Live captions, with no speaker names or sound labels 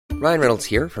Ryan Reynolds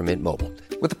here from Mint Mobile.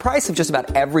 With the price of just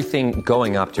about everything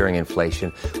going up during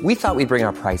inflation, we thought we'd bring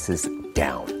our prices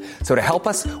down. So to help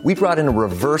us, we brought in a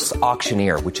reverse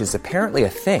auctioneer, which is apparently a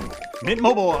thing. Mint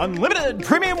Mobile Unlimited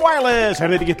Premium Wireless. How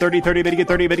to get 30, 30, bit to get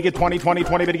 30, bit to get 20, 20,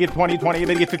 20, bit to get 20, 20,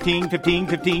 bit to get 15, 15,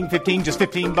 15, 15, just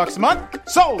 $15 a month?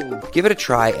 Sold! Give it a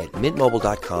try at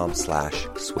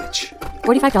mintmobile.com/switch.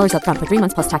 $45 up front for 3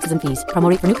 months plus taxes and fees. Promo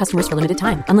rate for new customers for limited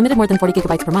time. Unlimited more than 40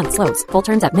 gigabytes per month. Slows full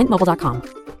terms at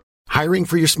mintmobile.com. Hiring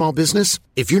for your small business?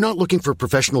 If you're not looking for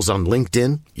professionals on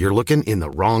LinkedIn, you're looking in the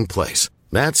wrong place.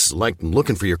 That's like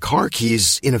looking for your car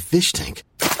keys in a fish tank.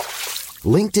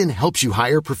 LinkedIn helps you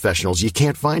hire professionals you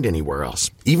can't find anywhere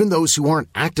else, even those who aren't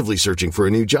actively searching for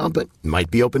a new job but might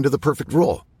be open to the perfect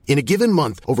role. In a given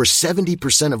month, over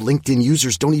 70% of LinkedIn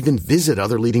users don't even visit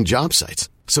other leading job sites.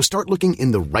 So start looking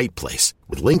in the right place.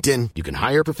 With LinkedIn, you can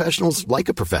hire professionals like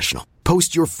a professional.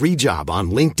 Post your free job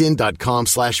on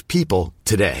linkedin.com/people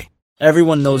today.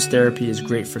 Everyone knows therapy is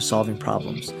great for solving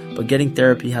problems, but getting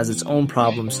therapy has its own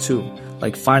problems too,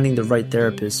 like finding the right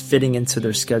therapist, fitting into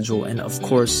their schedule, and of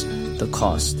course, the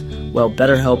cost. Well,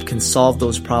 BetterHelp can solve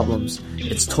those problems.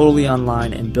 It's totally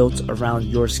online and built around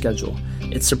your schedule.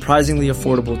 It's surprisingly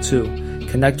affordable too.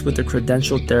 Connect with a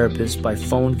credentialed therapist by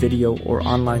phone, video, or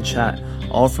online chat,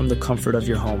 all from the comfort of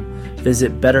your home.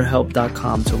 Visit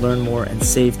BetterHelp.com to learn more and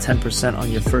save 10%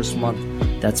 on your first month.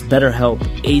 That's BetterHelp,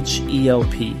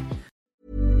 H-E-L-P.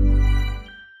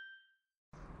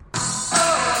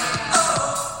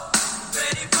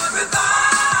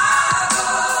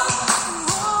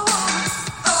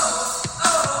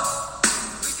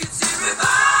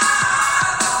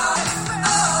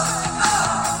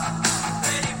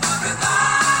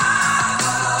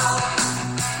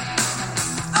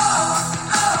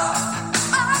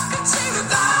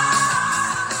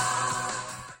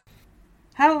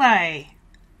 Hello,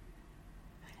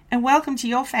 and welcome to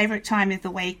your favourite time of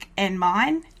the week and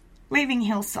mine, Leaving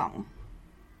Hillsong.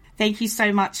 Thank you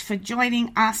so much for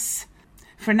joining us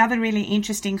for another really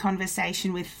interesting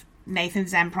conversation with Nathan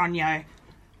Zamprogno.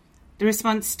 The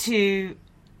response to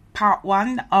part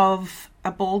one of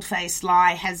A Bald-Faced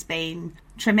Lie has been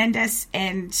tremendous,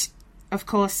 and of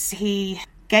course he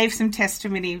gave some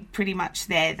testimony pretty much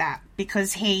there that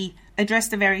because he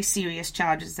addressed the very serious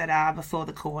charges that are before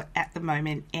the court at the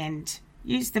moment and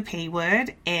used the P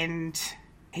word, and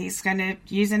he's going to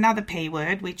use another P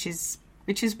word, which is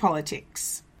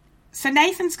politics. So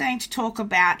Nathan's going to talk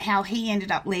about how he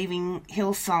ended up leaving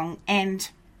Hillsong, and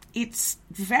he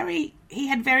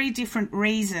had very different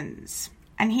reasons.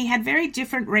 And he had very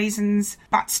different reasons,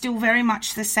 but still very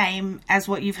much the same as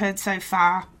what you've heard so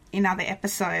far in other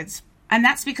episodes. And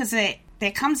that's because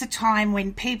there comes a time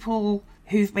when people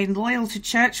who've been loyal to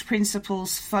church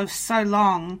principles for so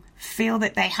long feel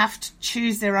that they have to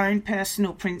choose their own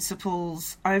personal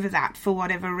principles over that for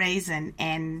whatever reason.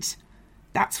 And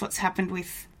that's what's happened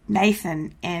with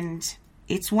Nathan. And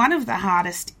it's one of the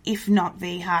hardest, if not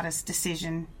the hardest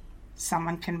decision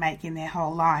someone can make in their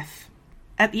whole life.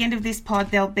 At the end of this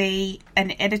pod, there'll be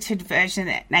an edited version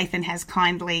that Nathan has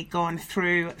kindly gone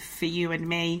through for you and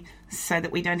me so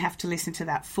that we don't have to listen to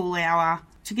that full hour,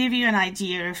 to give you an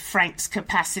idea of Frank's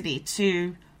capacity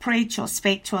to preach or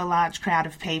speak to a large crowd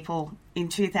of people in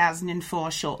 2004,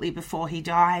 shortly before he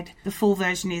died. The full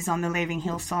version is on the Leaving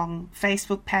Hillsong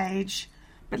Facebook page.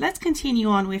 But let's continue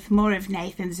on with more of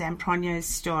Nathan Zamprogno's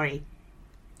story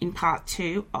in part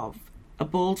two of A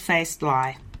Bald-Faced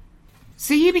Lie.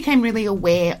 So you became really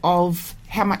aware of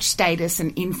how much status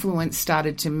and influence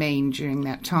started to mean during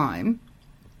that time.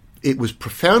 It was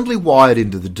profoundly wired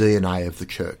into the DNA of the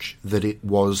church that it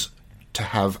was to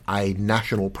have a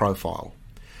national profile,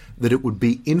 that it would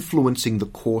be influencing the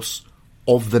course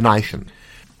of the nation,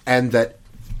 and that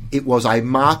it was a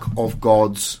mark of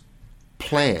God's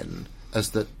plan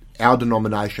as that our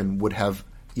denomination would have,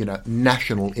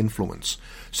 national influence.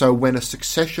 So when a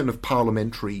succession of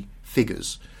parliamentary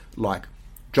figures like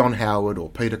John Howard or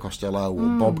Peter Costello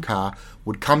or Bob Carr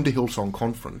would come to Hillsong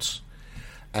Conference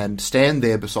and stand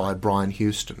there beside Brian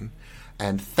Houston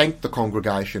and thank the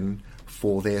congregation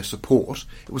for their support.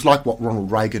 It was like what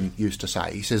Ronald Reagan used to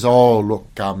say. He says, look,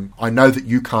 I know that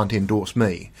you can't endorse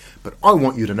me, but I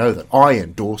want you to know that I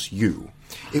endorse you.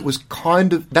 It was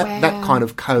kind of that kind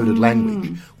of coded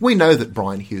language. We know that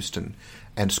Brian Houston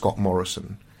and Scott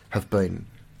Morrison have been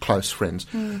close friends.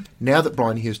 Now that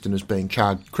Brian Houston is being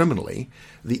charged criminally,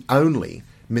 the only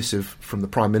missive from the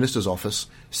Prime Minister's office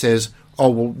says,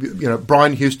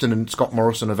 Brian Houston and Scott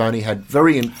Morrison have only had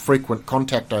very infrequent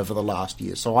contact over the last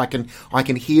year, so I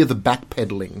can hear the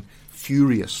backpedaling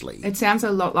furiously. It sounds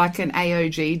a lot like an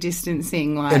AOG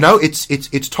distancing. No,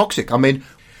 it's toxic. I mean,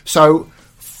 so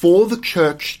for the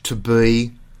church to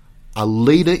be a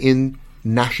leader in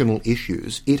national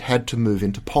issues, it had to move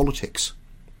into politics.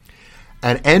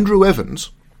 And Andrew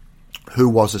Evans, who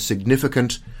was a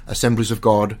significant Assemblies of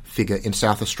God figure in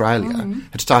South Australia,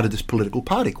 had started this political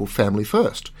party called Family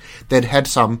First. They'd had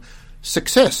some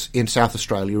success in South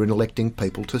Australia in electing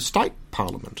people to state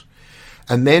parliament.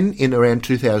 And then in around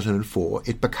 2004,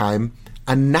 it became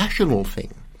a national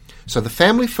thing. So the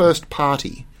Family First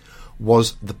Party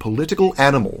was the political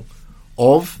animal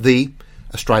of the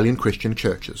Australian Christian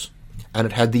churches. And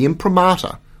it had the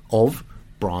imprimatur of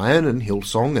Brian and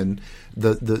Hillsong and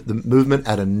the movement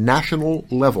at a national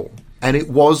level. And it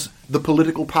was the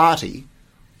political party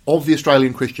of the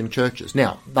Australian Christian churches.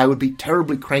 Now, they would be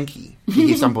terribly cranky to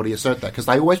hear somebody assert that, because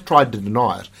they always tried to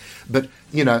deny it. But,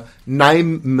 you know,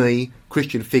 name me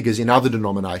Christian figures in other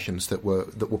denominations that were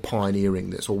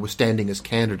pioneering this or were standing as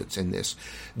candidates in this.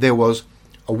 There was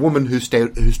a woman who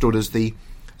stood as the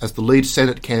lead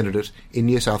Senate candidate in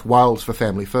New South Wales for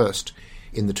Family First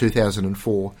in the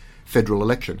 2004 federal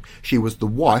election. She was the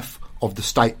wife of the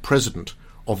state president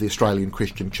of the Australian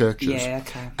Christian churches. Yeah,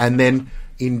 okay. And then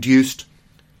induced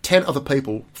 10 other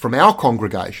people from our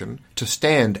congregation to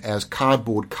stand as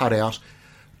cardboard cutout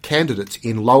candidates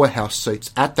in lower house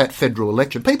seats at that federal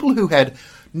election. People who had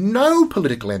no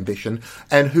political ambition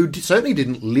and who certainly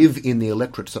didn't live in the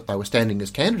electorates that they were standing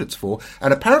as candidates for.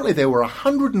 And apparently there were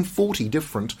 140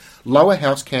 different lower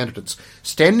house candidates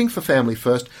standing for Family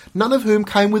First, none of whom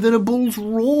came within a bull's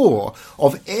roar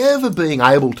of ever being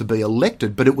able to be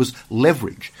elected, but it was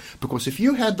leverage. Because if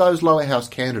you had those lower house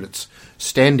candidates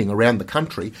standing around the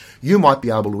country, you might be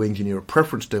able to engineer a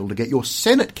preference deal to get your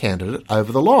Senate candidate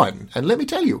over the line. And let me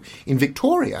tell you, in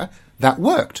Victoria, that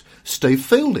worked. Steve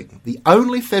Fielding, the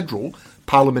only federal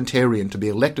parliamentarian to be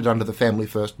elected under the Family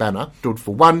First banner, stood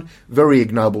for one very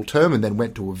ignoble term and then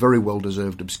went to a very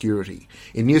well-deserved obscurity.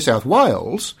 In New South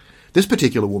Wales, this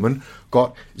particular woman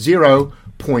got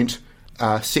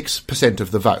 0.6%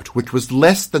 of the vote, which was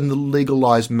less than the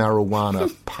legalised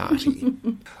marijuana party.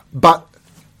 But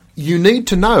you need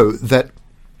to know that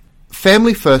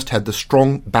Family First had the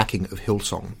strong backing of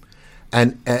Hillsong.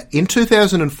 And in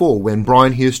 2004, when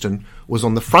Brian Houston was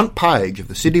on the front page of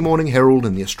the Sydney Morning Herald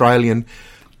and the Australian,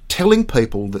 telling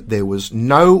people that there was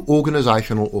no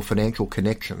organisational or financial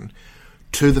connection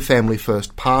to the Family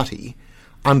First Party,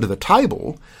 under the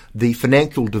table, the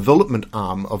financial development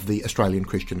arm of the Australian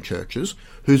Christian churches,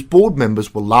 whose board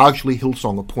members were largely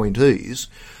Hillsong appointees,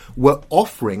 were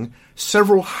offering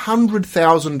several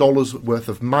 $100,000 worth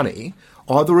of money,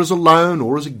 either as a loan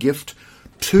or as a gift,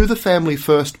 to the Family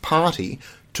First Party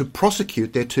to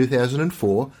prosecute their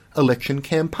 2004 election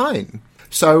campaign.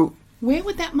 So, where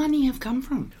would that money have come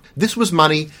from? This was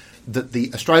money that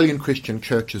the Australian Christian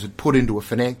churches had put into a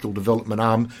financial development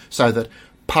arm so that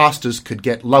pastors could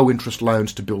get low-interest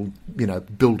loans to build,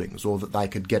 buildings, or that they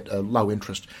could get a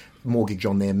low-interest mortgage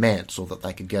on their manse, or that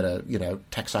they could get a,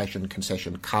 taxation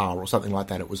concession car or something like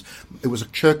that. It was a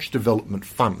church development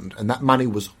fund, and that money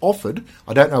was offered.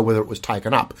 I don't know whether it was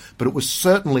taken up, but it was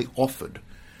certainly offered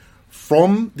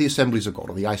from the Assemblies of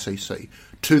God, or the ACC,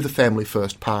 to the Family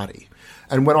First Party.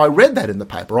 And when I read that in the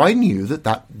paper, I knew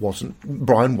that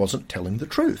Brian wasn't telling the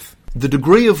truth. The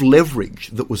degree of leverage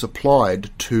that was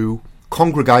applied to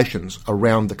congregations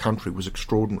around the country was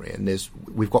extraordinary, and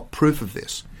we've got proof of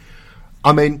this.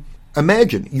 I mean,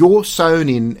 imagine you're sewn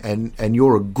in and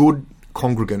you're a good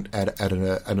congregant at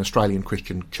an Australian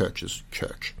Christian church's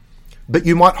church, but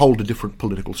you might hold a different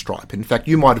political stripe. In fact,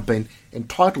 you might have been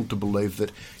entitled to believe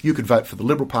that you could vote for the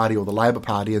Liberal Party or the Labor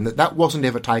Party, and that wasn't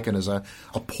ever taken as a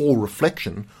poor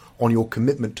reflection on your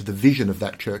commitment to the vision of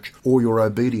that church or your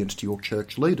obedience to your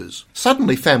church leaders.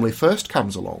 Suddenly Family First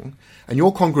comes along and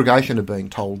your congregation are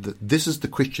being told that this is the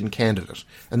Christian candidate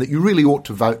and that you really ought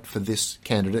to vote for this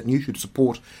candidate and you should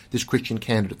support this Christian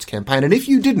candidate's campaign. And if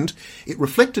you didn't, it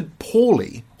reflected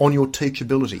poorly on your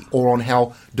teachability or on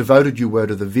how devoted you were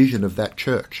to the vision of that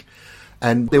church.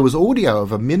 And there was audio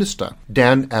of a minister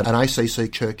down at an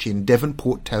ACC church in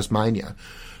Devonport, Tasmania,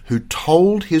 who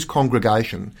told his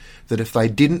congregation that if they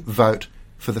didn't vote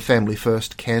for the Family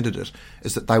First candidate,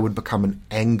 is that they would become an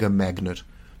anger magnet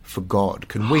for God.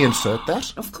 Can we insert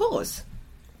that? Of course.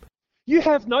 You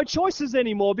have no choices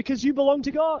anymore because you belong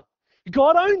to God.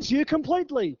 God owns you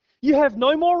completely. You have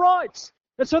no more rights.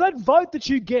 And so that vote that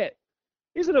you get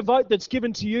isn't a vote that's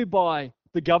given to you by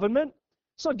the government.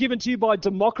 It's not given to you by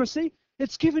democracy.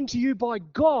 It's given to you by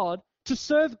God to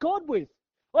serve God with.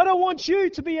 I don't want you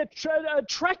to be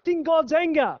attracting God's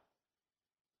anger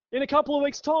in a couple of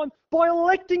weeks' time by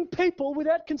electing people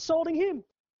without consulting Him.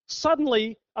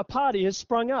 Suddenly, a party has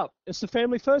sprung up. It's the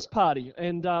Family First Party.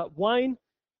 And Wayne,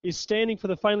 is standing for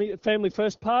the Family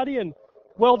First Party, and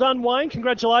well done, Wayne.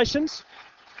 Congratulations.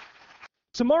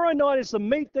 Tomorrow night is the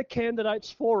Meet the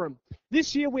Candidates Forum.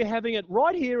 This year we're having it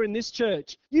right here in this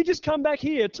church. You just come back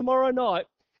here tomorrow night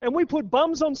and we put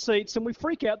bums on seats and we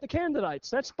freak out the candidates.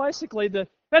 That's basically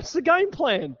that's the game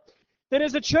plan. Then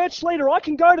as a church leader, I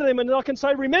can go to them and I can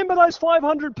say, remember those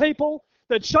 500 people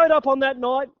that showed up on that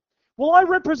night? Well, I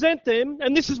represent them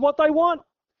and this is what they want.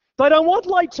 They don't want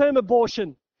late-term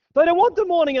abortion. They don't want the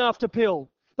morning after pill.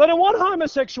 They don't want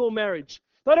homosexual marriage.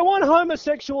 They don't want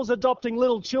homosexuals adopting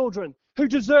little children who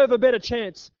deserve a better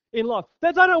chance in life.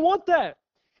 They don't want that.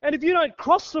 And if you don't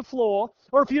cross the floor,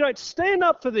 or if you don't stand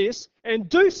up for this and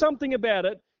do something about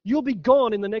it, you'll be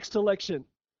gone in the next election.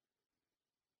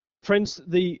 Friends,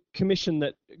 the commission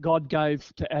that God gave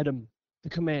to Adam, the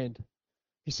command,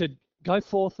 he said, go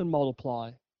forth and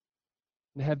multiply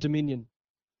and have dominion.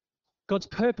 God's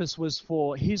purpose was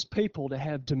for his people to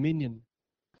have dominion.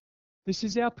 This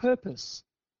is our purpose.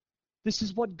 This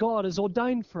is what God has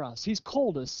ordained for us. He's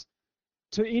called us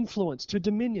to influence, to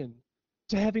dominion,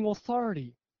 to having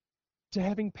authority, to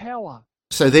having power.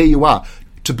 So there you are.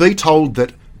 To be told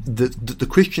that the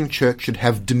Christian church should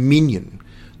have dominion,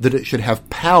 that it should have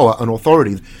power and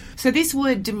authority. So this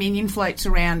word dominion floats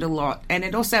around a lot, and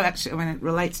it also actually, when it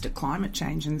relates to climate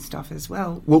change and stuff as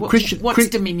well. Well, what's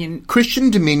dominion?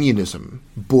 Christian dominionism,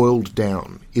 boiled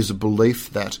down, is a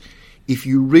belief that if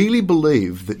you really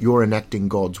believe that you're enacting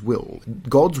God's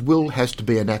will has to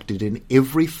be enacted in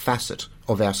every facet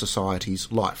of our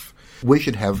society's life. We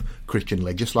should have Christian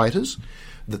legislators,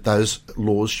 that those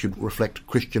laws should reflect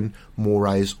Christian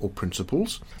mores or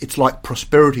principles. It's like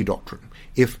prosperity doctrine.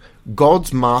 If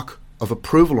God's mark of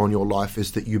approval on your life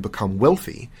is that you become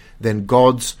wealthy, then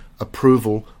God's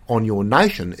approval on your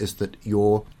nation is that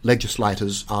your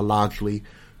legislators are largely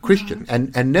Christian.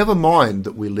 And never mind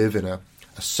that we live in a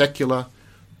secular,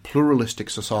 pluralistic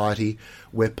society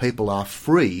where people are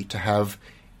free to have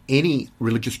any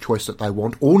religious choice that they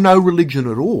want, or no religion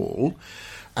at all,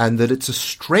 and that it's a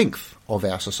strength of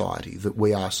our society that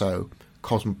we are so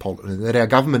cosmopolitan, that our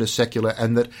government is secular,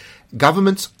 and that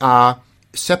governments are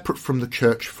separate from the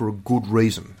church for a good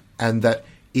reason, and that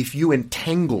if you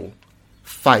entangle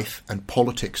faith and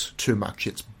politics too much,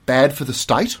 it's bad for the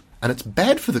state, and it's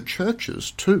bad for the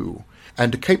churches too.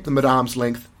 And to keep them at arm's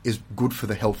length is good for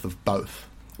the health of both.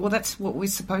 Well, that's what we're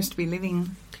supposed to be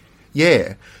living.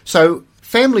 Yeah. So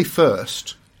Family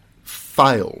First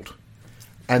failed.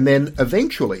 And then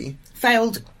eventually...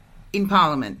 Failed in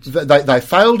Parliament. They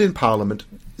failed in Parliament.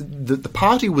 The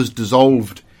party was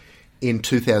dissolved in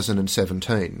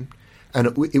 2017, and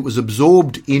it was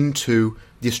absorbed into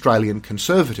the Australian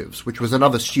Conservatives, which was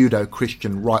another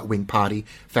pseudo-Christian right-wing party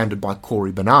founded by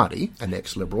Cory Bernardi, an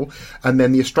ex-Liberal. And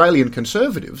then the Australian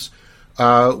Conservatives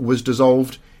was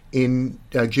dissolved in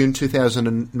June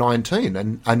 2019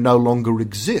 and no longer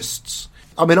exists.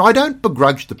 I mean, I don't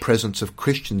begrudge the presence of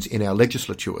Christians in our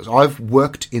legislatures. I've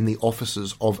worked in the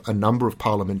offices of a number of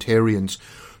parliamentarians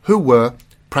who were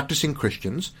practicing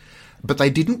Christians, but they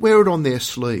didn't wear it on their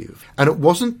sleeve. And it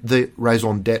wasn't the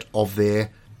raison d'etre of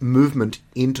their movement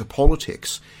into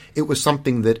politics. It was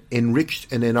something that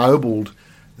enriched and ennobled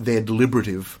their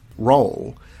deliberative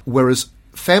role, whereas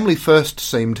Family First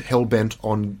seemed hell-bent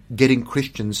on getting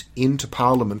Christians into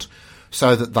Parliament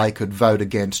so that they could vote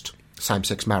against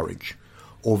same-sex marriage,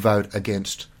 or vote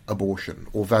against abortion,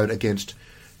 or vote against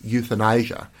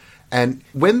euthanasia. And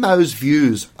when those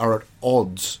views are at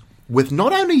odds with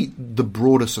not only the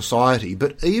broader society,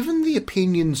 but even the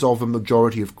opinions of a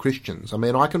majority of Christians. I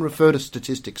mean, I can refer to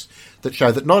statistics that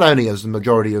show that not only is the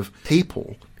majority of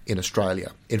people in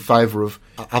Australia in favour of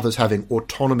others having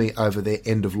autonomy over their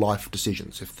end-of-life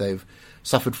decisions, if they've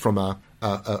suffered from a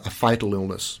fatal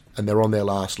illness and they're on their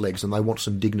last legs and they want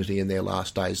some dignity in their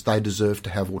last days, they deserve to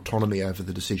have autonomy over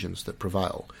the decisions that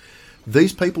prevail.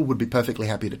 These people would be perfectly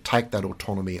happy to take that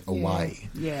autonomy away.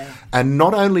 Yeah. And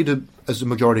not only as a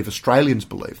majority of Australians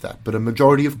believe that, but a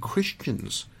majority of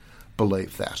Christians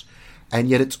believe that. And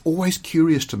yet it's always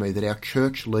curious to me that our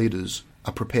church leaders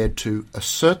are prepared to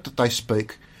assert that they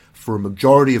speak for a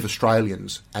majority of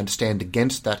Australians and stand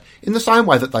against that in the same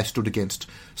way that they stood against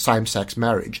same-sex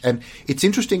marriage. And it's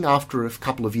interesting after a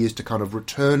couple of years to kind of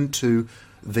return to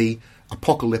the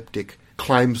apocalyptic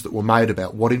claims that were made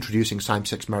about what introducing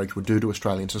same-sex marriage would do to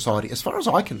Australian society. As far as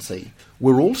I can see,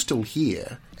 we're all still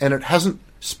here, and it hasn't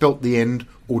spelt the end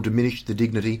or diminished the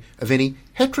dignity of any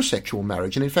heterosexual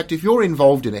marriage. And in fact, if you're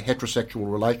involved in a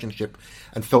heterosexual relationship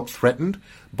and felt threatened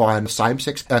by a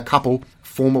same-sex couple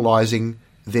formalising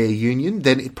their union,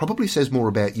 then it probably says more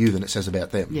about you than it says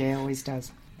about them. Yeah, it always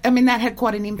does. I mean, that had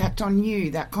quite an impact on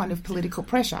you, that kind of political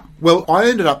pressure. Well, I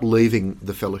ended up leaving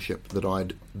the fellowship that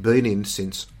I'd been in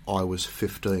since I was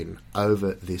 15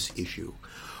 over this issue.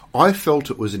 I felt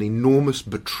it was an enormous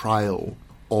betrayal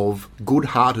of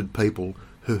good-hearted people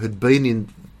who had been in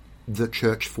the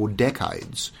church for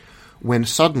decades, when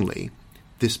suddenly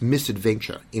this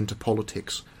misadventure into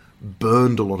politics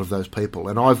burned a lot of those people.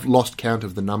 And I've lost count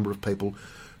of the number of people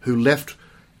who left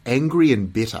angry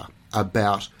and bitter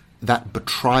about that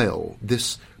betrayal,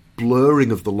 this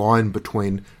blurring of the line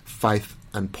between faith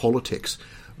and politics,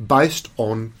 based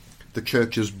on the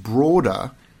church's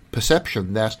broader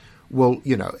perception that, well,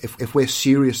 you know, if we're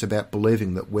serious about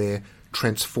believing that we're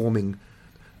transforming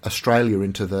Australia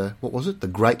into the, what was it, the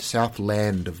great south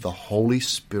land of the Holy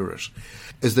Spirit,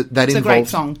 is that it's involves... a great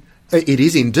song. It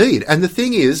is indeed. And the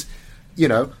thing is, you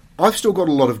know, I've still got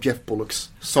a lot of Jeff Bullock's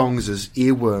songs as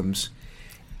earworms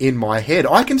in my head.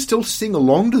 I can still sing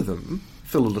along to them,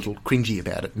 feel a little cringy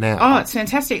about it now. Oh, it's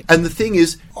fantastic. And the thing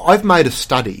is, I've made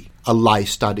a lay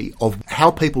study of how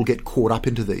people get caught up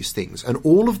into these things and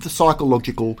all of the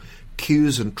psychological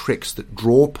cues and tricks that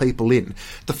draw people in.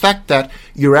 The fact that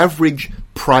your average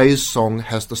praise song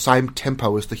has the same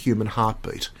tempo as the human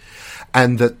heartbeat,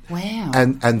 and that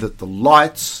and that the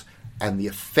lights and the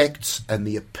effects and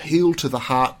the appeal to the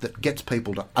heart that gets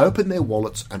people to open their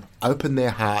wallets and open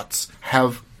their hearts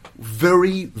have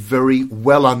very, very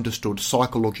well understood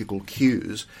psychological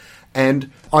cues.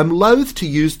 And I'm loath to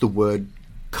use the word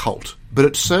cult, but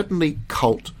it's certainly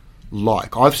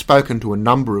cult-like. I've spoken to a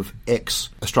number of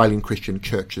ex-Australian Christian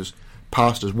churches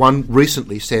pastors. One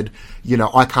recently said, you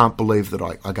know, I can't believe that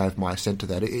I gave my assent to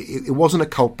that. It wasn't a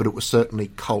cult, but it was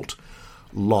certainly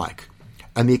cult-like.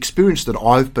 And the experience that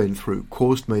I've been through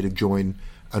caused me to join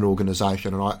an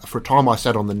organisation. And for a time I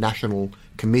sat on the national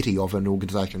committee of an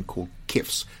organisation called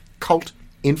KIFS, Cult,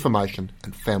 Information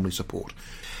and Family Support.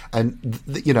 And,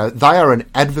 you know, they are an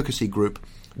advocacy group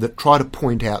that try to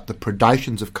point out the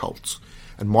predations of cults.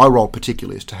 And my role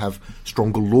particularly is to have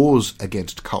stronger laws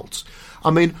against cults. I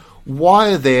mean,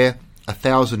 why are there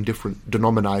 1,000 different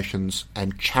denominations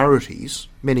and charities,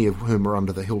 many of whom are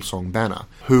under the Hillsong banner,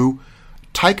 who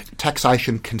take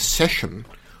taxation concession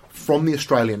from the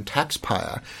Australian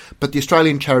taxpayer, but the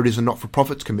Australian Charities and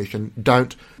Not-for-Profits Commission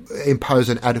don't impose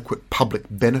an adequate public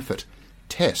benefit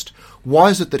test? Why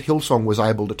is it that Hillsong was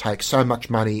able to take so much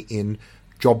money in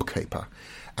JobKeeper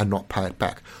and not pay it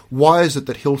back? Why is it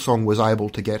that Hillsong was able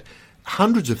to get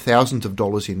hundreds of thousands of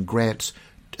dollars in grants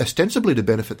ostensibly to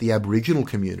benefit the Aboriginal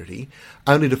community,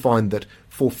 only to find that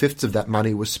 4/5 of that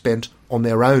money was spent on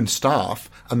their own staff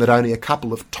and that only a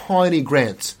couple of tiny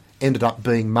grants ended up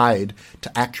being made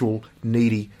to actual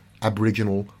needy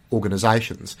Aboriginal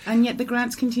organisations? And yet the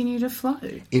grants continue to flow.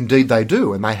 Indeed they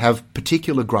do, and they have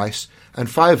particular grace and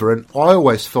favour. And I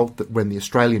always felt that when the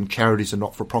Australian Charities and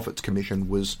Not-for-Profits Commission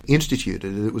was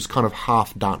instituted, it was kind of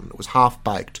half done. It was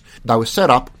half-baked. They were set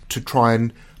up to try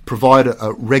and provide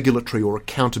a regulatory or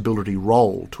accountability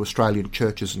role to Australian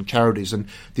churches and charities, and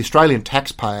the Australian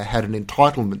taxpayer had an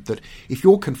entitlement that if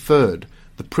you're conferred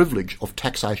the privilege of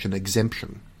taxation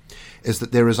exemption, is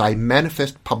that there is a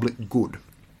manifest public good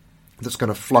that's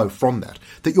going to flow from that,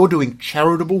 that you're doing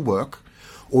charitable work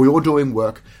or you're doing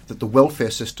work that the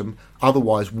welfare system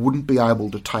otherwise wouldn't be able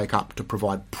to take up to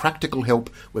provide practical help,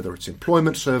 whether it's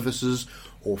employment services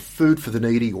or food for the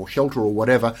needy or shelter or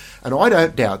whatever. And I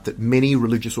don't doubt that many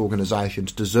religious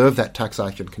organisations deserve that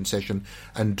taxation concession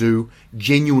and do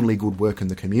genuinely good work in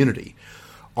the community.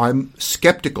 I'm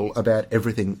sceptical about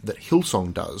everything that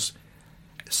Hillsong does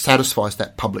satisfies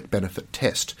that public benefit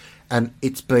test, and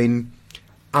it's been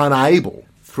unable,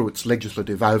 through its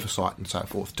legislative oversight and so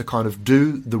forth, to kind of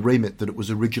do the remit that it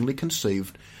was originally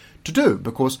conceived to do,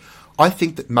 because I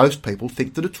think that most people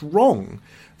think that it's wrong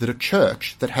that a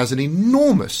church that has an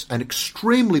enormous and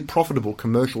extremely profitable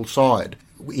commercial side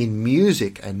in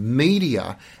music and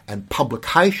media and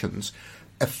publications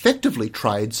effectively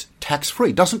trades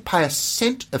tax-free, doesn't pay a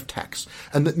cent of tax,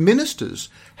 and that ministers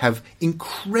have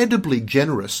incredibly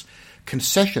generous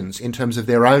concessions in terms of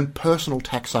their own personal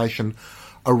taxation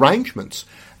arrangements,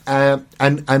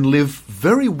 and live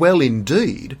very well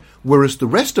indeed, whereas the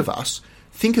rest of us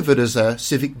think of it as a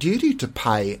civic duty to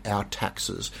pay our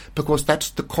taxes because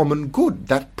that's the common good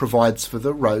that provides for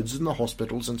the roads and the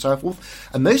hospitals and so forth,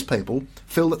 and these people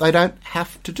feel that they don't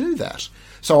have to do that.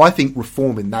 So I think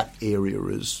reform in that area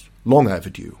is long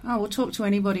overdue. Oh, we'll talk to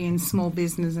anybody in small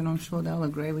business and I'm sure they'll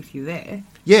agree with you there.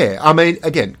 Yeah, I mean,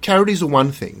 again, charities are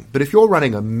one thing, but if you're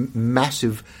running a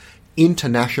massive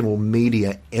international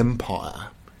media empire,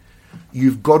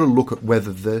 you've got to look at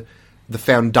whether the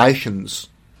foundations,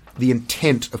 the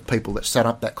intent of people that set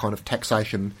up that kind of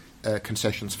taxation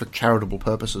concessions for charitable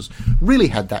purposes really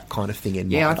had that kind of thing in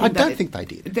mind. I don't think they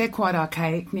did. They're quite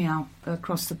archaic now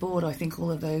across the board. I think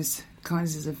all of those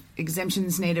kinds of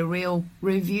exemptions need a real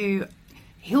review.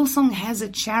 Hillsong has a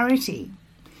charity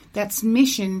that's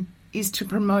mission is to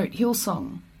promote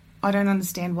Hillsong. I don't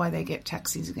understand why they get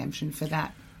tax exemption for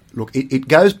that. Look, it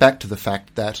goes back to the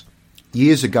fact that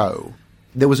years ago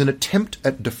there was an attempt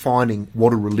at defining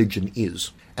what a religion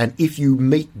is. And if you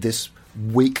meet this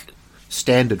weak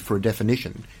standard for a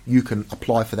definition, you can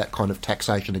apply for that kind of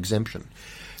taxation exemption.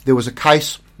 There was a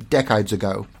case decades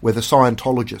ago where the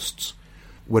Scientologists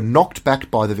were knocked back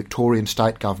by the Victorian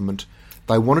state government.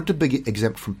 They wanted to be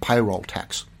exempt from payroll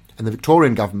tax. And the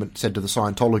Victorian government said to the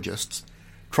Scientologists,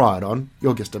 try it on,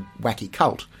 you're just a wacky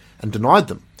cult, and denied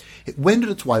them. It wended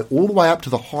its way all the way up to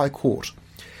the High Court.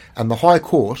 And the High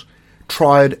Court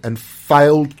tried and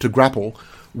failed to grapple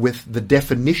with the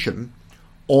definition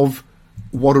of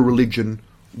what a religion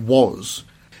was.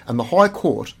 And the High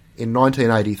Court in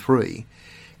 1983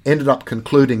 ended up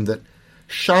concluding that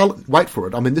wait for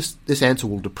it, I mean this answer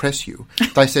will depress you.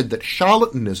 They said that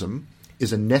charlatanism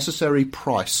is a necessary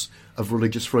price of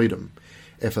religious freedom.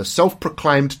 If a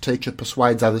self-proclaimed teacher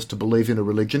persuades others to believe in a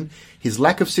religion, his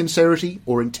lack of sincerity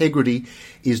or integrity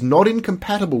is not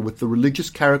incompatible with the religious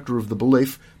character of the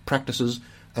belief, practices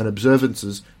and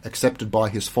observances accepted by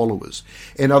his followers.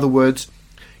 In other words,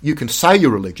 you can say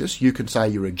you're religious, you can say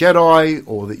you're a Jedi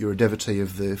or that you're a devotee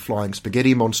of the flying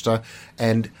spaghetti monster,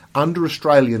 and under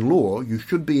Australian law you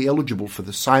should be eligible for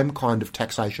the same kind of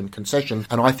taxation concession,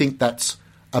 and I think that's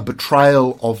a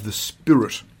betrayal of the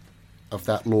spirit of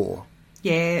that law.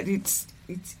 Yeah,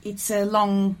 it's a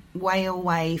long way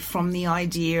away from the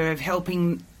idea of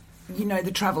helping,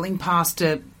 the travelling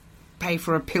pastor pay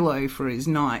for a pillow for his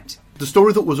night. The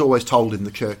story that was always told in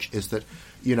the church is that,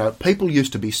 people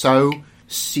used to be so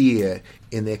sincere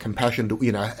in their compassion to,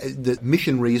 the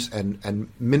missionaries and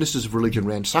ministers of religion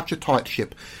ran such a tight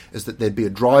ship as that there'd be a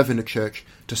drive in a church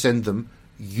to send them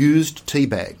used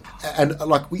teabag. And,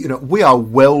 we are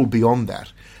well beyond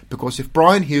that. Because if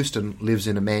Brian Houston lives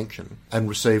in a mansion and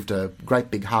received a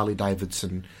great big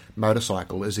Harley-Davidson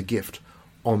motorcycle as a gift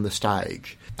on the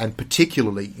stage, and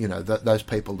particularly, those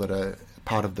people that are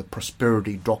part of the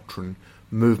prosperity doctrine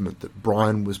movement that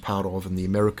Brian was part of and the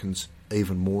Americans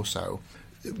even more so,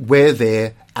 wear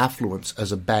their affluence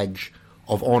as a badge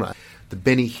of honour. The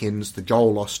Benny Hinns, the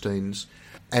Joel Osteens,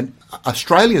 and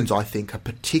Australians, I think, are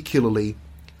particularly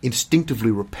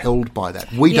instinctively repelled by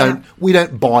that. We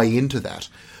don't buy into that.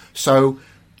 So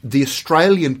the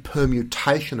Australian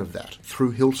permutation of that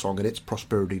through Hillsong and its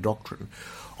prosperity doctrine,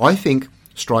 I think,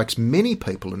 strikes many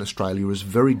people in Australia as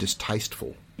very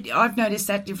distasteful. I've noticed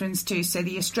that difference too. So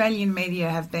the Australian media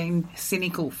have been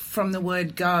cynical from the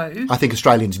word go. I think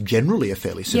Australians generally are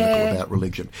fairly cynical about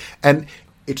religion. And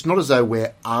it's not as though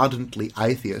we're ardently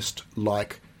atheist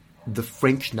like the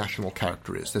French national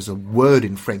character is. There's a word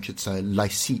in French, it's a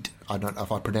laïcite, I don't know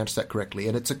if I pronounced that correctly,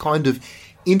 and it's a kind of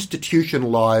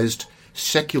institutionalised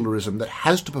secularism that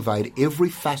has to pervade every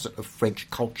facet of French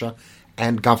culture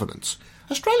and governance.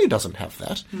 Australia doesn't have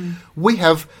that. We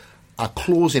have a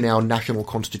clause in our national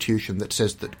constitution that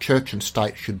says that church and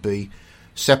state should be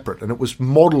separate, and it was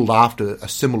modelled after a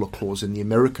similar clause in the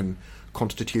American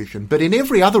constitution. But in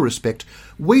every other respect,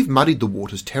 we've muddied the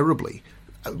waters terribly.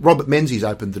 Robert Menzies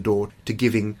opened the door to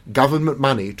giving government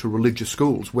money to religious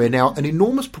schools, where now an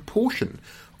enormous proportion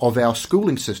of our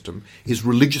schooling system is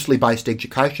religiously based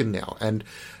education now. And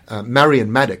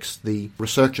Marion Maddox, the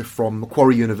researcher from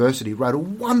Macquarie University, wrote a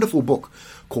wonderful book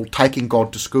called Taking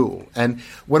God to School. And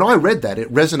when I read that,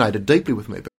 it resonated deeply with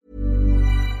me.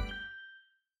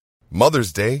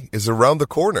 Mother's Day is around the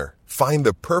corner. Find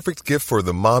the perfect gift for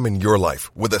the mom in your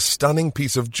life with a stunning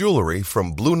piece of jewelry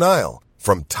from Blue Nile.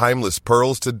 From timeless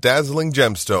pearls to dazzling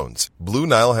gemstones, Blue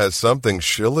Nile has something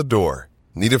she'll adore.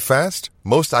 Need it fast?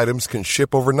 Most items can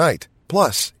ship overnight.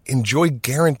 Plus, enjoy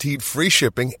guaranteed free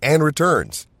shipping and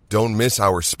returns. Don't miss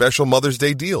our special Mother's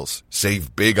Day deals.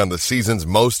 Save big on the season's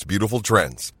most beautiful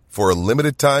trends. For a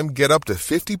limited time, get up to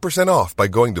 50% off by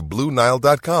going to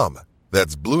BlueNile.com.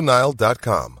 That's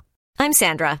BlueNile.com. I'm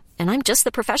Sandra, and I'm just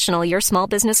the professional your small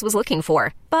business was looking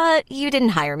for. But you didn't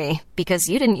hire me because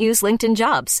you didn't use LinkedIn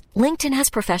Jobs. LinkedIn has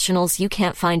professionals you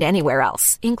can't find anywhere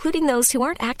else, including those who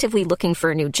aren't actively looking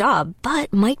for a new job,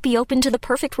 but might be open to the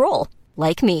perfect role,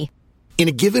 like me. In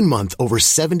a given month, over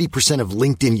 70% of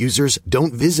LinkedIn users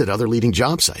don't visit other leading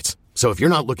job sites. So if you're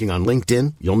not looking on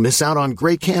LinkedIn, you'll miss out on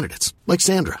great candidates, like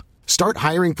Sandra. Start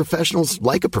hiring professionals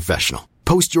like a professional.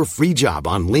 Post your free job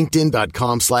on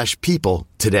linkedin.com/people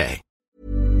today.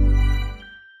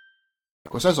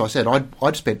 Because as I said,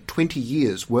 I'd spent 20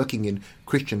 years working in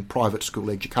Christian private school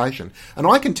education, and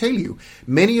I can tell you,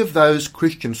 many of those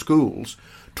Christian schools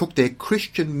took their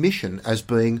Christian mission as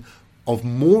being of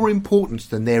more importance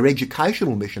than their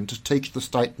educational mission to teach the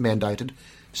state-mandated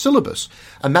syllabus.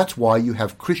 And that's why you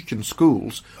have Christian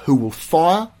schools who will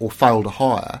fire or fail to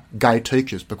hire gay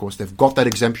teachers because they've got that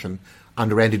exemption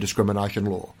under anti-discrimination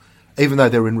law, even though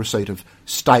they're in receipt of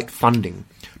state funding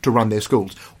to run their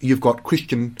schools. You've got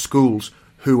Christian schools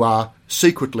who are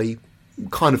secretly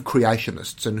kind of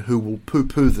creationists and who will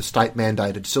poo-poo the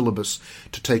state-mandated syllabus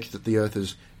to teach that the Earth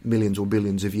is millions or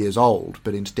billions of years old,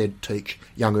 but instead teach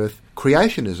young Earth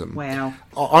creationism. Wow.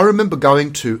 I remember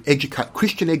going to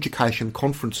Christian education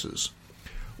conferences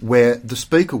where the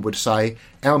speaker would say,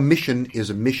 our mission is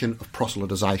a mission of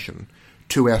proselytization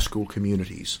to our school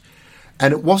communities.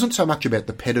 And it wasn't so much about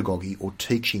the pedagogy or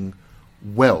teaching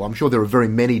well. I'm sure there are very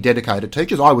many dedicated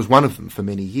teachers. I was one of them for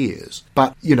many years.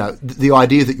 But, you know, the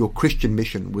idea that your Christian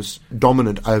mission was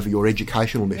dominant over your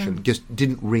educational mission just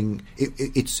didn't ring.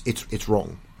 It's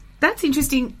wrong. That's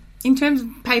interesting in terms of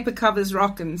paper covers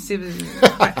rock and civils.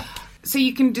 So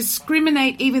you can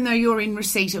discriminate even though you're in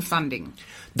receipt of funding.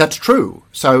 That's true.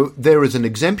 So there is an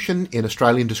exemption in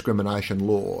Australian discrimination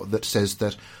law that says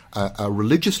that a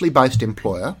religiously based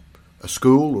employer, a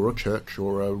school or a church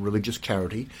or a religious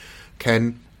charity,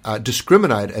 can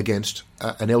discriminate against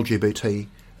an LGBT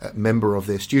member of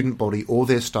their student body or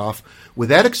their staff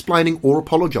without explaining or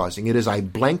apologising. It is a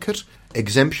blanket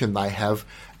exemption they have,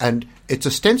 and it's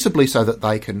ostensibly so that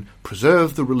they can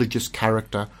preserve the religious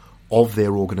character of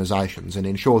their organisations and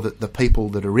ensure that the people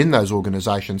that are in those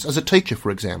organisations, as a teacher, for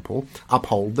example,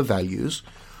 uphold the values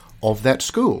of that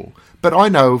school. But I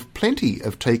know of plenty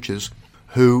of teachers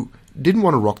who didn't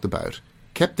want to rock the boat,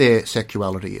 kept their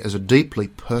sexuality as a deeply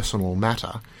personal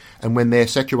matter, and when their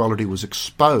sexuality was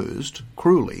exposed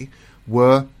cruelly,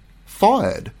 were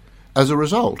fired as a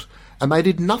result. And they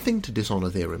did nothing to dishonour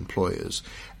their employers.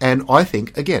 And I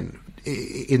think, again,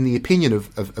 in the opinion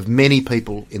of many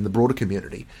people in the broader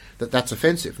community, that's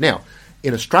offensive. Now,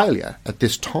 in Australia, at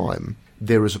this time,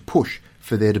 there is a push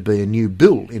for there to be a new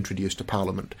bill introduced to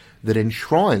Parliament that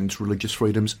enshrines religious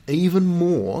freedoms even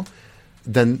more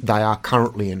than they are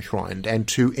currently enshrined, and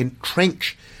to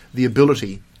entrench the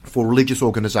ability for religious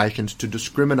organisations to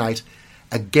discriminate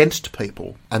against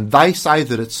people. And they say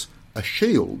that it's a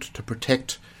shield to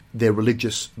protect their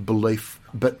religious belief,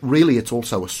 but really it's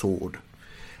also a sword.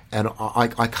 And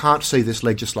I can't see this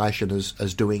legislation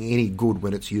as doing any good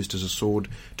when it's used as a sword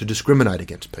to discriminate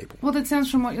against people. Well, that sounds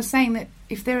from what you're saying that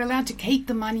if they're allowed to keep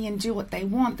the money and do what they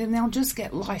want, then they'll just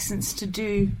get licensed to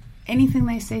do anything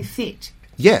they see fit.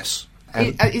 Yes.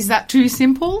 Is that too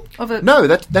simple? No,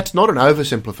 that's not an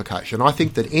oversimplification. I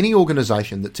think that any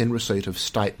organisation that's in receipt of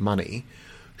state money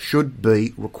should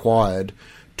be required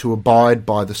to abide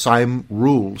by the same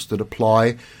rules that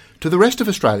apply to the rest of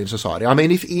Australian society. I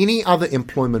mean, if any other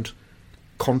employment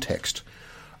context,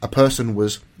 a person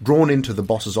was drawn into the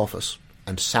boss's office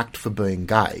and sacked for being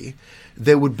gay,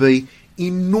 there would be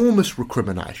enormous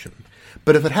recrimination.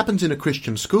 But if it happens in a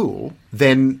Christian school,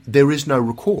 then there is no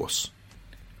recourse.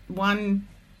 One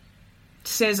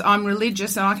says, I'm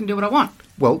religious and I can do what I want.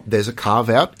 Well, there's a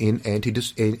carve-out in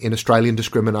Australian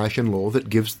discrimination law that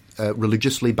gives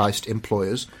religiously based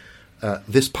employers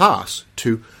this pass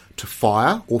to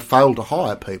fire or fail to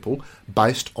hire people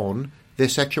based on their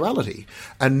sexuality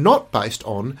and not based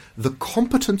on the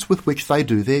competence with which they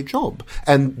do their job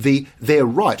and their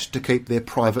right to keep their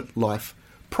private life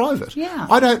private. Yeah.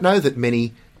 I don't know that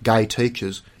many gay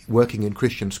teachers working in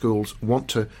Christian schools want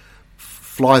to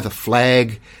fly the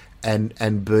flag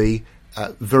and be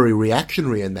very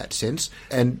reactionary in that sense.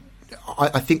 And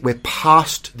I think we're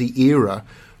past the era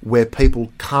where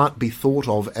people can't be thought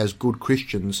of as good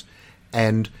Christians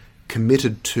and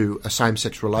committed to a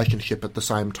same-sex relationship at the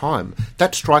same time.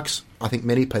 That strikes, I think,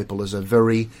 many people as a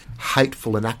very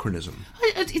hateful anachronism.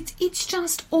 It's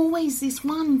just always this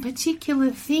one particular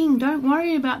thing. Don't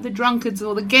worry about the drunkards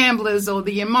or the gamblers or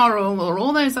the immoral or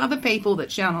all those other people that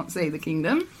shall not see the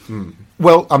kingdom.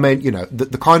 Well, I mean, you know,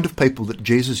 the kind of people that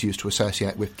Jesus used to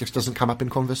associate with just doesn't come up in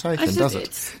conversation, does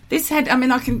it?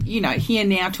 I can, hear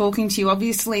now talking to you,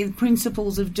 obviously the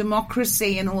principles of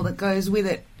democracy and all that goes with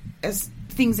it as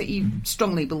things that you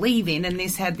strongly believe in, and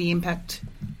this had the impact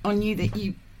on you that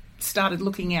you started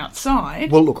looking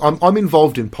outside. Well, look, I'm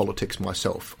involved in politics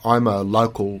myself. I'm a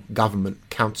local government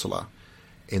councillor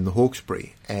in the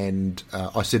Hawkesbury, and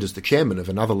I sit as the chairman of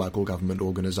another local government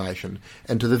organisation.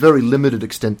 And to the very limited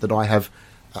extent that I have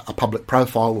a public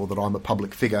profile or that I'm a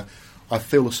public figure, I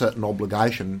feel a certain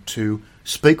obligation to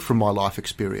speak from my life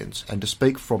experience and to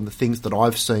speak from the things that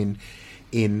I've seen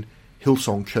in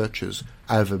Hillsong churches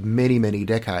over many, many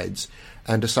decades,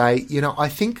 and to say, I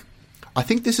think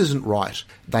this isn't right.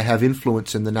 They have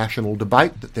influence in the national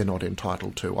debate that they're not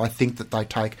entitled to. I think that they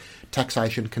take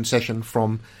taxation concession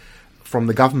from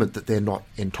the government that they're not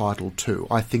entitled to.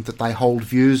 I think that they hold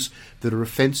views that are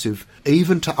offensive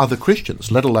even to other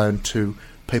Christians, let alone to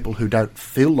people who don't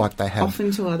feel like they have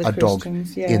a dog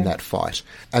in that fight.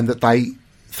 And that they,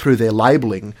 through their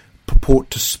labelling, purport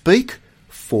to speak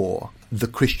for the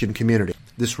Christian community.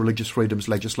 This religious freedoms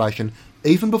legislation,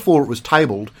 even before it was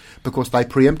tabled, because they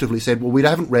preemptively said, well, we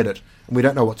haven't read it and we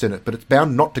don't know what's in it, but it's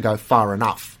bound not to go far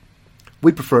enough.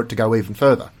 We'd prefer it to go even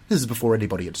further. This is before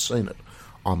anybody had seen it,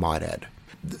 I might add.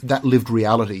 That lived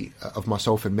reality of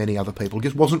myself and many other people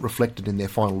just wasn't reflected in their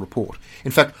final report.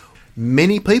 In fact,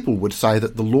 many people would say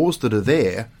that the laws that are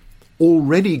there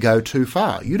already go too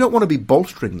far. You don't want to be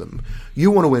bolstering them. You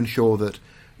want to ensure that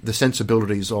the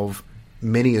sensibilities of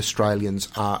many Australians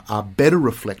are better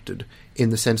reflected,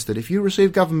 in the sense that if you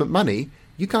receive government money,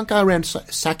 you can't go around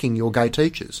sacking your gay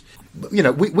teachers.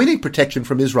 We need protection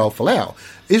from Israel Folau.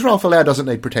 Israel Folau doesn't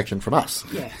need protection from us.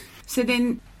 Yeah. So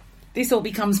then this all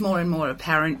becomes more and more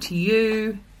apparent to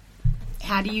you.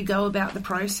 How do you go about the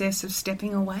process of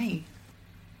stepping away?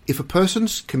 If a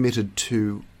person's committed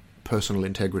to personal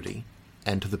integrity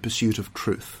and to the pursuit of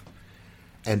truth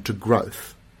and to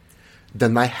growth,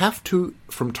 then they have to,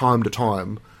 from time to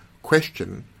time,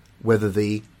 question whether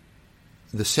the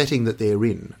setting that they're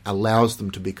in allows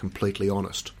them to be completely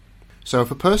honest. So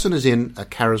if a person is in a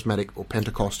charismatic or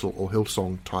Pentecostal or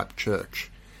Hillsong type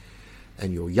church,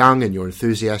 and you're young and you're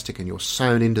enthusiastic and you're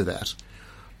sewn into that,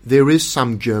 there is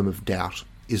some germ of doubt,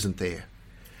 isn't there?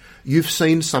 You've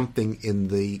seen something in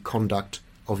the conduct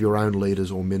of your own leaders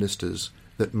or ministers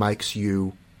that makes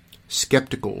you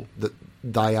sceptical that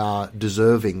they are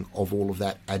deserving of all of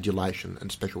that adulation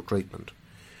and special treatment.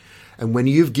 And when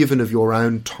you've given of your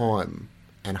own time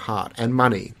and heart and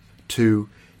money to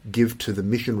give to the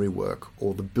missionary work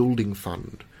or the building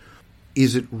fund,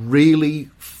 is it really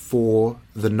for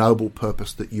the noble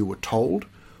purpose that you were told,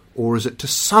 or is it to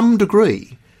some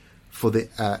degree for the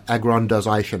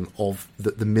aggrandization of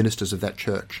the ministers of that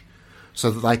church, so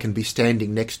that they can be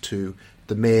standing next to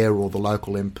the mayor or the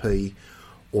local MP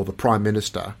or the Prime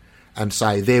Minister and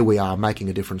say, there we are, making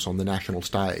a difference on the national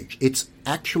stage? It's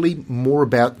actually more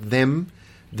about them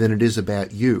than it is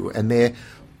about you, and they're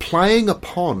playing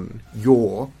upon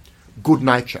your good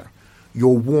nature,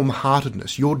 your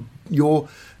warm-heartedness, your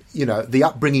the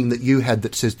upbringing that you had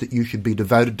that says that you should be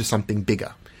devoted to something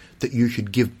bigger, that you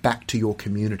should give back to your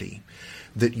community,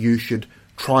 that you should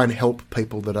try and help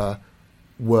people that are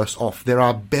worse off. There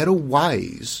are better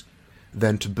ways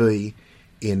than to be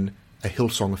in a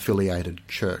Hillsong-affiliated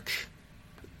church.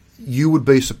 You would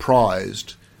be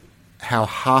surprised how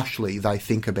harshly they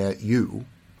think about you,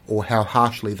 or how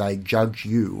harshly they judge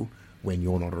you when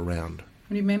you're not around. What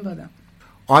do you mean by that?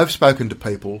 I've spoken to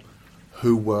people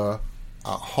who were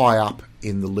high up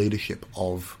in the leadership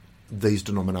of these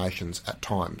denominations at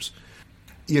times.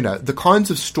 The kinds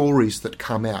of stories that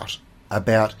come out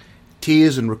about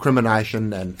tears and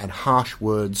recrimination and harsh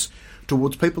words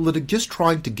towards people that are just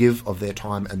trying to give of their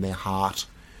time and their heart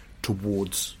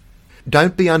towards.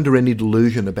 Don't be under any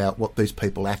delusion about what these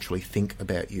people actually think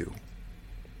about you.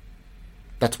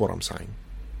 That's what I'm saying.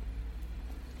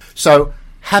 So,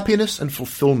 happiness and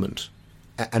fulfillment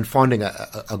and finding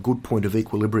a good point of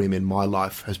equilibrium in my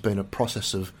life has been a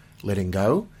process of letting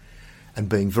go and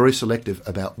being very selective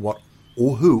about what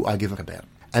or who I give about.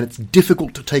 And it's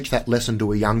difficult to teach that lesson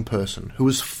to a young person who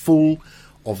is full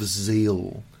of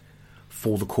zeal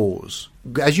for the cause.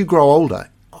 As you grow older,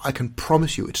 I can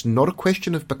promise you it's not a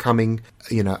question of becoming,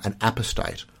 an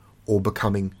apostate or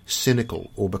becoming cynical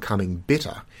or becoming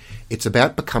bitter. It's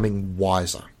about becoming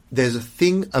wiser. There's a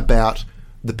thing about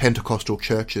the Pentecostal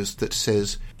churches that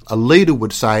says, a leader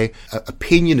would say,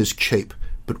 opinion is cheap,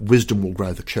 but wisdom will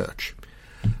grow the church.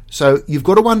 So you've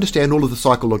got to understand all of the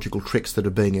psychological tricks that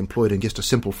are being employed in just a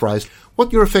simple phrase.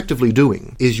 What you're effectively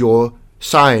doing is you're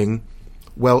saying,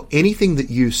 well, anything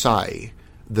that you say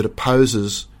that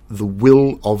opposes the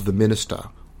will of the minister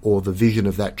or the vision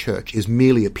of that church is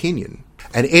merely opinion.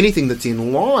 And anything that's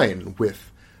in line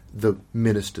with the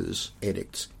minister's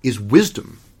edicts is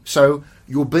wisdom. So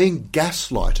you're being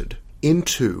gaslighted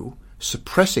into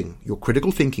suppressing your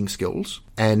critical thinking skills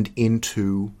and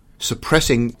into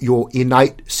suppressing your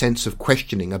innate sense of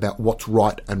questioning about what's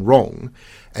right and wrong,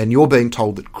 and you're being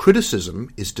told that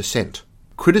criticism is dissent.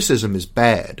 Criticism is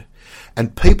bad,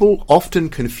 and people often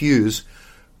confuse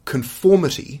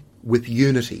conformity with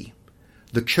unity.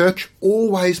 The church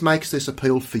always makes this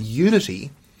appeal for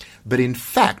unity, But in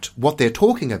fact, what they're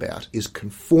talking about is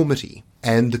conformity.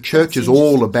 And the church is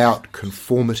all about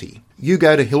conformity. You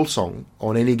go to Hillsong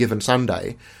on any given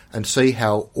Sunday and see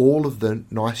how all of the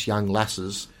nice young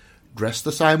lasses dress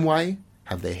the same way,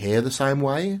 have their hair the same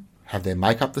way, have their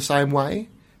makeup the same way,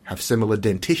 have similar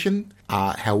dentition,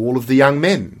 how all of the young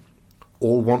men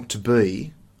all want to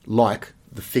be like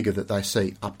the figure that they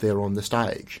see up there on the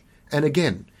stage. And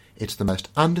again, it's the most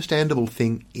understandable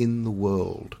thing in the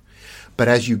world. But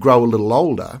as you grow a little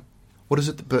older, what is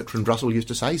it that Bertrand Russell used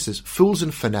to say? He says, fools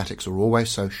and fanatics are always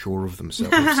so sure of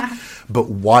themselves, but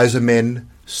wiser men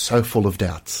so full of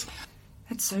doubts.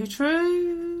 That's so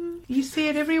true. You see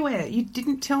it everywhere. You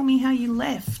didn't tell me how you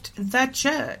left the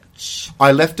church.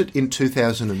 I left it in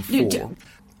 2004.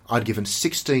 I'd given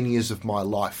 16 years of my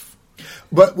life.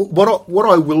 But what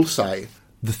I will say,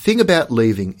 the thing about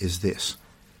leaving is this.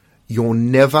 You're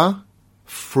never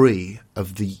free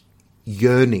of the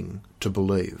yearning to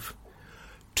believe,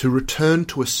 to return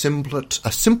to a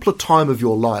simpler time of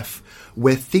your life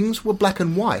where things were black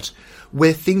and white,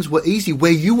 where things were easy,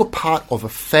 where you were part of a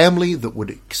family that would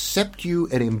accept you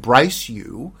and embrace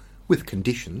you with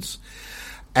conditions,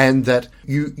 and that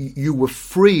you were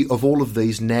free of all of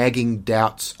these nagging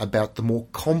doubts about the more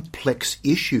complex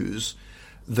issues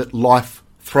that life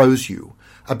throws you,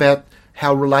 about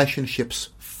how relationships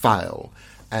fail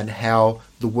and how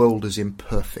the world is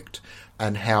imperfect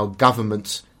and how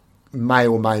governments may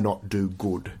or may not do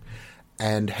good,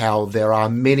 and how there are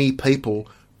many people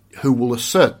who will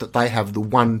assert that they have the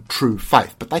one true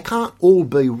faith, but they can't all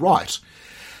be right.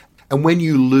 And when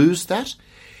you lose that,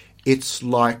 it's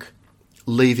like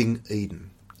leaving Eden,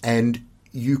 and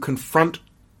you confront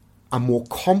a more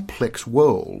complex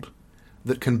world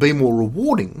that can be more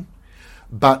rewarding,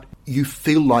 but you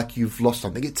feel like you've lost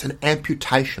something. It's an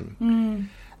amputation,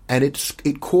 and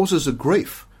it causes a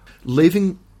grief.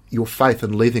 Leaving your faith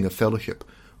and leaving a fellowship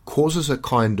causes a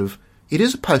kind of, it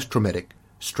is a post-traumatic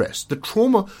stress. The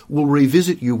trauma will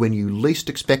revisit you when you least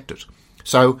expect it.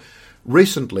 So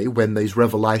recently, when these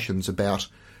revelations about,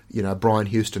 Brian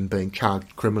Houston being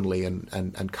charged criminally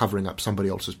and covering up somebody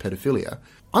else's pedophilia,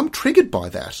 I'm triggered by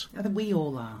that. We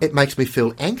all are. It makes me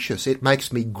feel anxious. It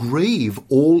makes me grieve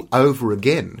all over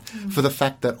again for the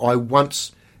fact that I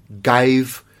once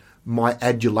gave my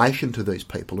adulation to these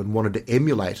people and wanted to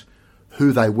emulate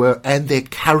who they were and their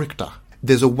character.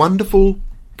 There's a wonderful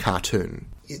cartoon.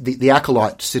 The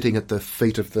acolyte sitting at the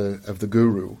feet of the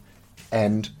guru,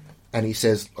 and he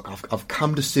says, "Look, I've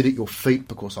come to sit at your feet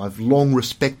because I've long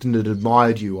respected and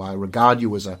admired you. I regard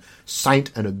you as a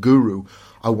saint and a guru.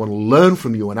 I want to learn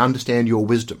from you and understand your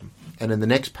wisdom." And in the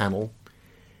next panel,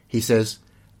 he says,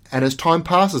 "And as time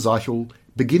passes, I shall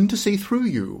begin to see through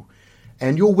you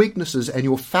and your weaknesses and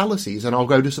your fallacies, and I'll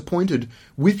grow disappointed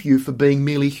with you for being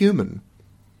merely human."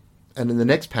 And in the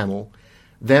next panel,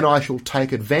 "Then I shall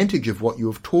take advantage of what you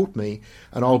have taught me,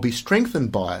 and I'll be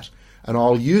strengthened by it, and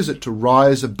I'll use it to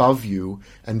rise above you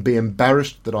and be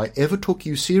embarrassed that I ever took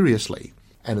you seriously."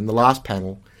 And in the last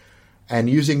panel, "And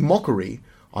using mockery,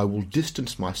 I will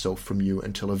distance myself from you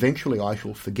until eventually I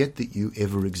shall forget that you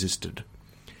ever existed."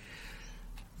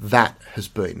 That has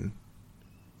been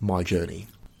my journey.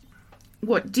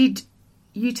 What did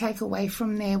you take away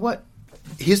from there?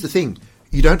 Here's the thing.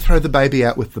 You don't throw the baby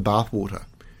out with the bathwater.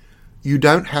 You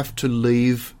don't have to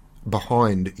leave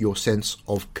behind your sense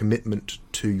of commitment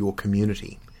to your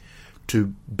community,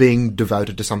 to being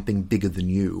devoted to something bigger than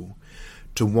you,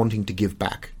 to wanting to give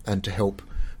back and to help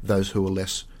those who are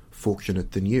less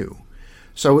fortunate than you.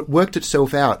 So it worked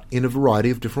itself out in a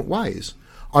variety of different ways.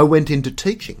 I went into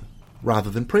teaching rather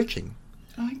than preaching.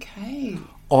 Okay.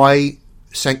 I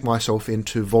sank myself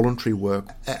into voluntary work.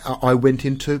 I went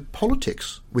into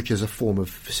politics, which is a form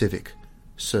of civic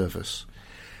service.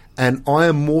 And I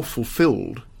am more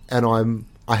fulfilled, and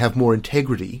I have more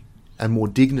integrity and more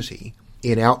dignity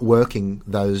in outworking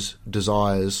those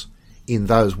desires in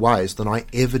those ways than I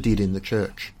ever did in the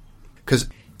church. Because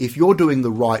if you're doing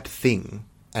the right thing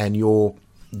and you're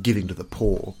giving to the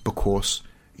poor because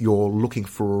you're looking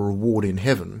for a reward in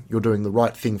heaven, you're doing the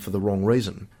right thing for the wrong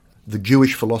reason. The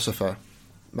Jewish philosopher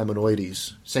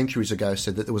Maimonides, centuries ago,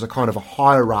 said that there was a kind of a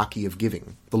hierarchy of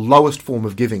giving. The lowest form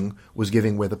of giving was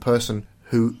giving where the person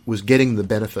who was getting the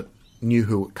benefit knew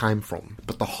who it came from.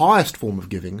 But the highest form of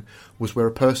giving was where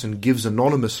a person gives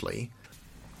anonymously.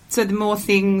 So the more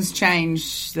things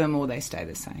change, the more they stay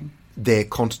the same. They're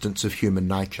constants of human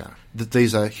nature. That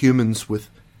these are humans with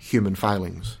human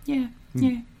failings. Yeah,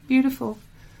 beautiful.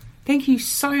 Thank you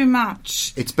so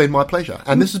much. It's been my pleasure.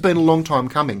 And this has been a long time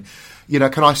coming.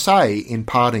 Can I say in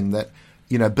parting that,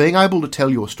 being able to tell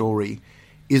your story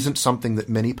isn't something that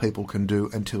many people can do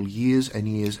until years and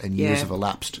years and years have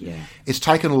elapsed. Yeah. It's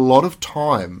taken a lot of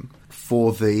time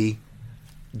for the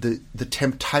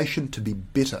temptation to be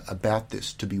bitter about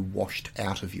this to be washed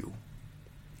out of you.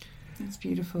 That's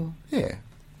beautiful. Yeah.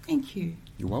 Thank you.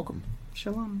 You're welcome.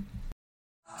 Shalom.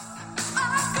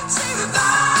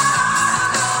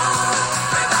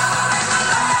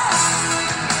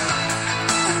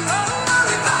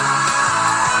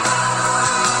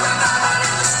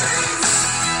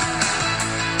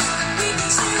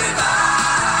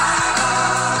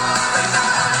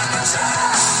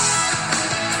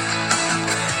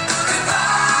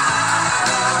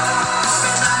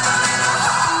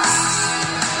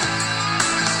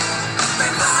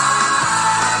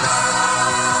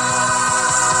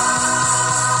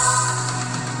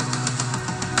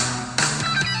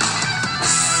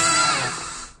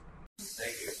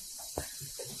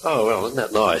 Oh, well, isn't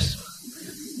that nice?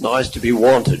 Nice to be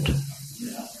wanted.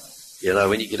 You know,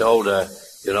 when you get older,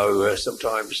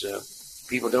 sometimes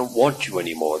people don't want you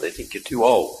anymore. They think you're too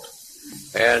old.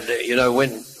 And,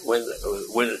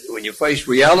 when you face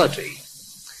reality,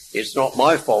 it's not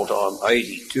my fault I'm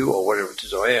 82 or whatever it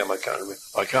is I am. I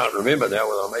can't remember now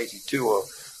whether I'm 82 or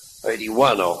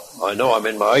 81. Or I know I'm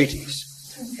in my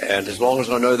 80s. And as long as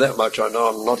I know that much, I know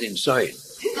I'm not insane.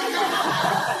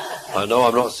 I know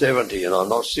I'm not 70 and I'm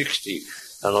not 60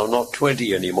 and I'm not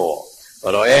 20 anymore,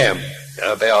 but I am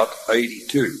about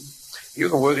 82. You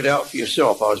can work it out for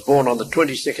yourself. I was born on the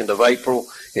 22nd of April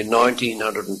in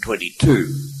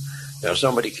 1922. Now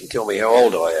somebody can tell me how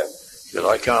old I am, but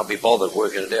I can't be bothered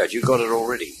working it out. You got it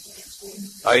already.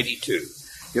 82.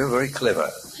 You're very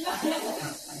clever.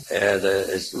 And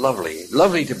it's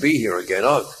lovely to be here again.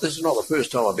 This is not the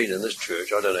first time I've been in this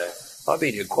church. I don't know. I've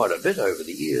been here quite a bit over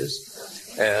the years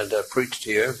and preached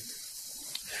here.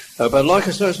 But like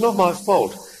I said, it's not my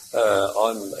fault.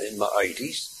 I'm in my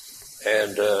 80s,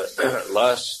 and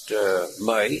last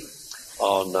May,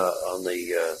 on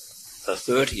the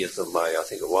 30th of May, I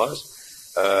think it was,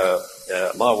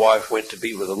 my wife went to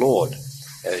be with the Lord,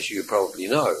 as you probably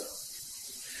know.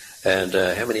 And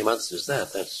how many months is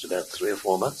that? That's about 3 or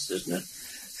 4 months, isn't it?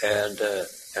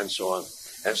 And so on.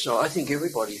 And so I think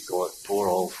everybody thought, poor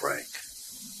old Frank,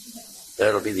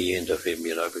 that'll be the end of him,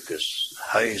 because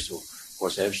Hazel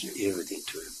was absolutely everything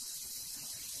to him.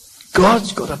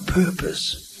 God's got a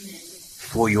purpose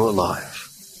for your life.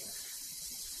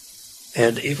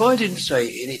 And if I didn't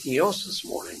say anything else this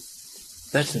morning,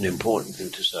 that's an important thing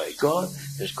to say. God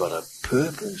has got a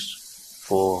purpose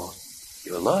for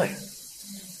your life.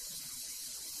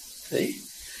 See?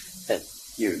 And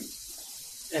you,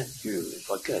 if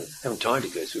I can. I haven't time to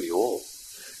go through you all.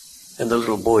 And the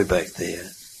little boy back there.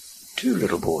 2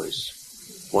 little boys.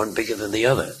 One bigger than the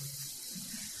other.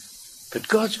 But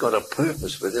God's got a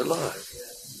purpose for their life.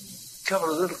 A couple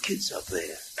of little kids up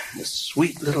there. And a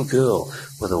sweet little girl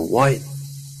with a white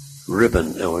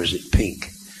ribbon, or is it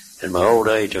pink? In my old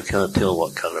age, I can't tell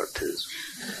what colour it is.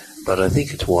 But I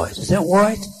think it's white. Is that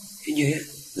white? Can you hear?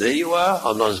 There you are.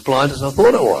 I'm not as blind as I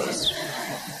thought I was.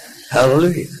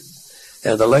 Hallelujah.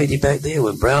 And the lady back there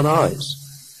with brown eyes.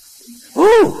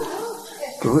 Ooh!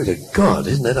 Glory to God.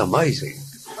 Isn't that amazing?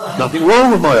 Nothing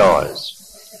wrong with my eyes.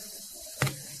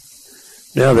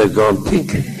 Now they've gone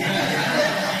pink.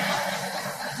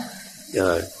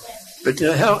 But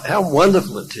how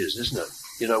wonderful it is, isn't it?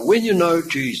 When you know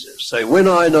Jesus, say, when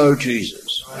I know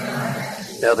Jesus.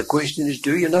 Now the question is,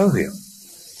 do you know him?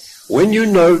 When you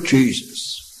know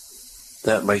Jesus,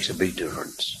 that makes a big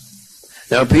difference.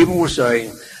 Now people were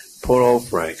saying, poor old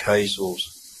Frank,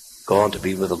 Hazel's gone to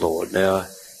be with the Lord. Now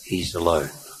he's alone.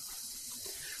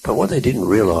 But what they didn't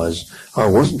realize, I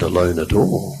wasn't alone at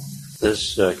all.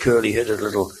 This curly-headed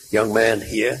little young man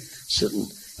here, sitting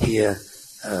here,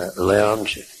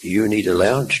 lounge. You need a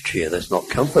lounge chair. That's not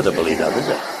comfortable enough, is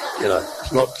it?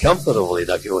 It's not comfortable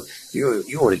enough. You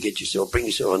ought to bring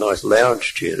yourself a nice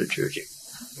lounge chair to church.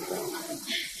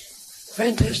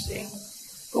 Fantastic.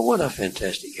 But what a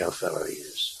fantastic young fellow he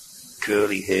is.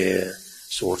 Curly hair,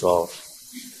 sort of,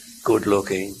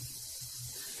 good-looking.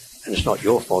 And it's not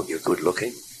your fault you're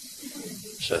good-looking.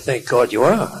 So thank God you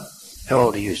are. How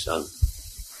old are you, son?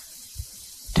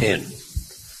 10.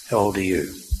 How old are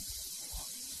you?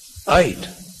 8.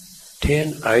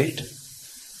 10, 8.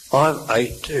 I'm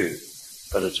 8 too,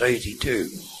 but it's 82.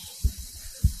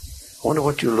 I wonder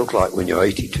what you look like when you're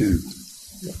 82.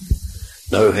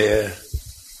 No hair.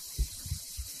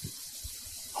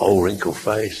 Whole wrinkled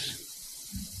face.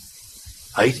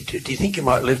 82. Do you think you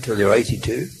might live till you're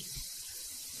 82?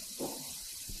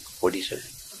 What do you say?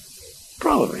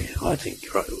 Probably. I think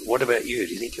you're right. What about you?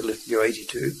 Do you think you'll live till you're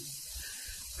 82?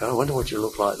 I wonder what you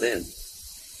look like then.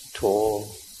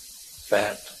 Tall,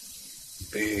 fat,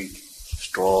 big,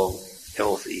 strong,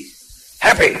 healthy,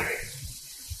 happy.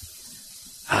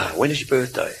 When is your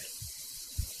birthday?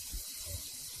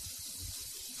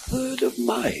 3rd of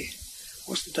May.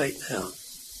 What's the date now?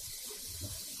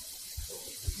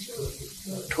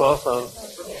 12th of...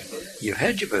 You've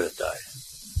had your birthday.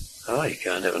 Oh, you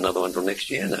can't have another one till next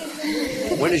year now.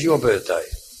 When is your birthday?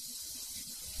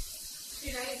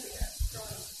 2 days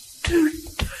ago.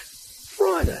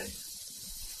 Friday.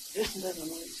 Isn't that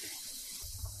amazing?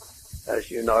 As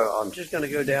you know, I'm just going to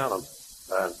go down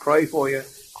and pray for you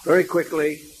very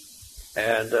quickly,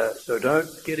 and so don't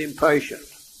get impatient.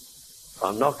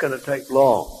 I'm not going to take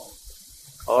long.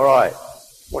 All right.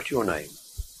 What's your name?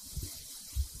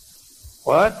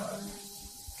 What?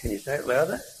 Can you say it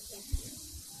louder?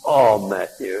 Oh,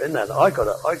 Matthew, isn't that? I got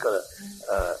a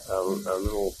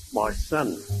little, my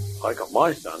son. I got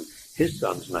my son. His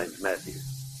son's name's Matthew.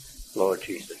 Lord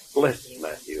Jesus, bless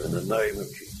Matthew in the name of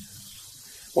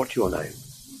Jesus. What's your name?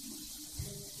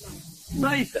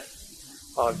 Nathan.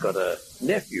 I've got a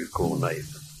nephew called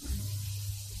Nathan.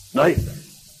 Nathan.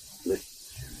 Bless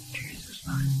in Jesus'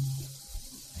 name.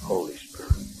 Holy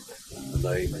Spirit, in the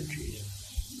name of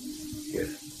Jesus.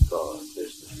 Yes, God,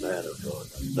 bless this man of God.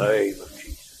 In the name of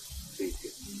Jesus. Feed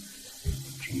him. In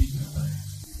Jesus'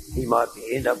 name. He might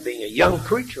end up being a young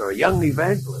preacher, a young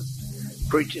evangelist,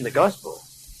 preaching the gospel.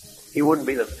 He wouldn't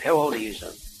be how old are you,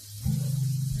 son?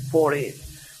 14.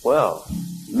 Well,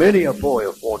 many a boy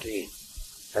of 14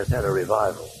 has had a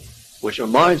revival, which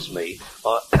reminds me,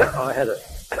 I had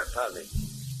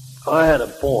a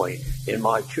boy in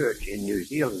my church in New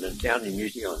Zealand, down in New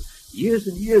Zealand, years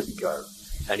and years ago,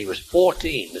 and he was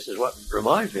 14. This is what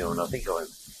reminds me when I think of him.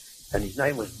 And his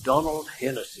name was Donald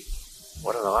Hennessy.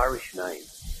 What an Irish name.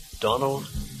 Donald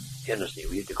Hennessy.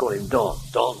 We used to call him Don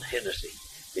Hennessy.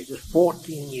 He was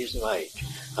 14 years of age.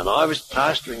 And I was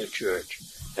pastoring a church,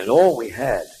 and all we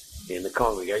had in the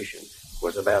congregation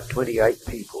was about 28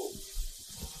 people.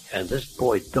 And this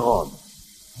boy, Don,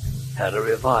 had a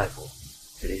revival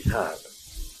in his heart.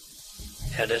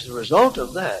 And as a result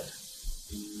of that,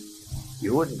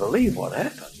 you wouldn't believe what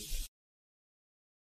happened.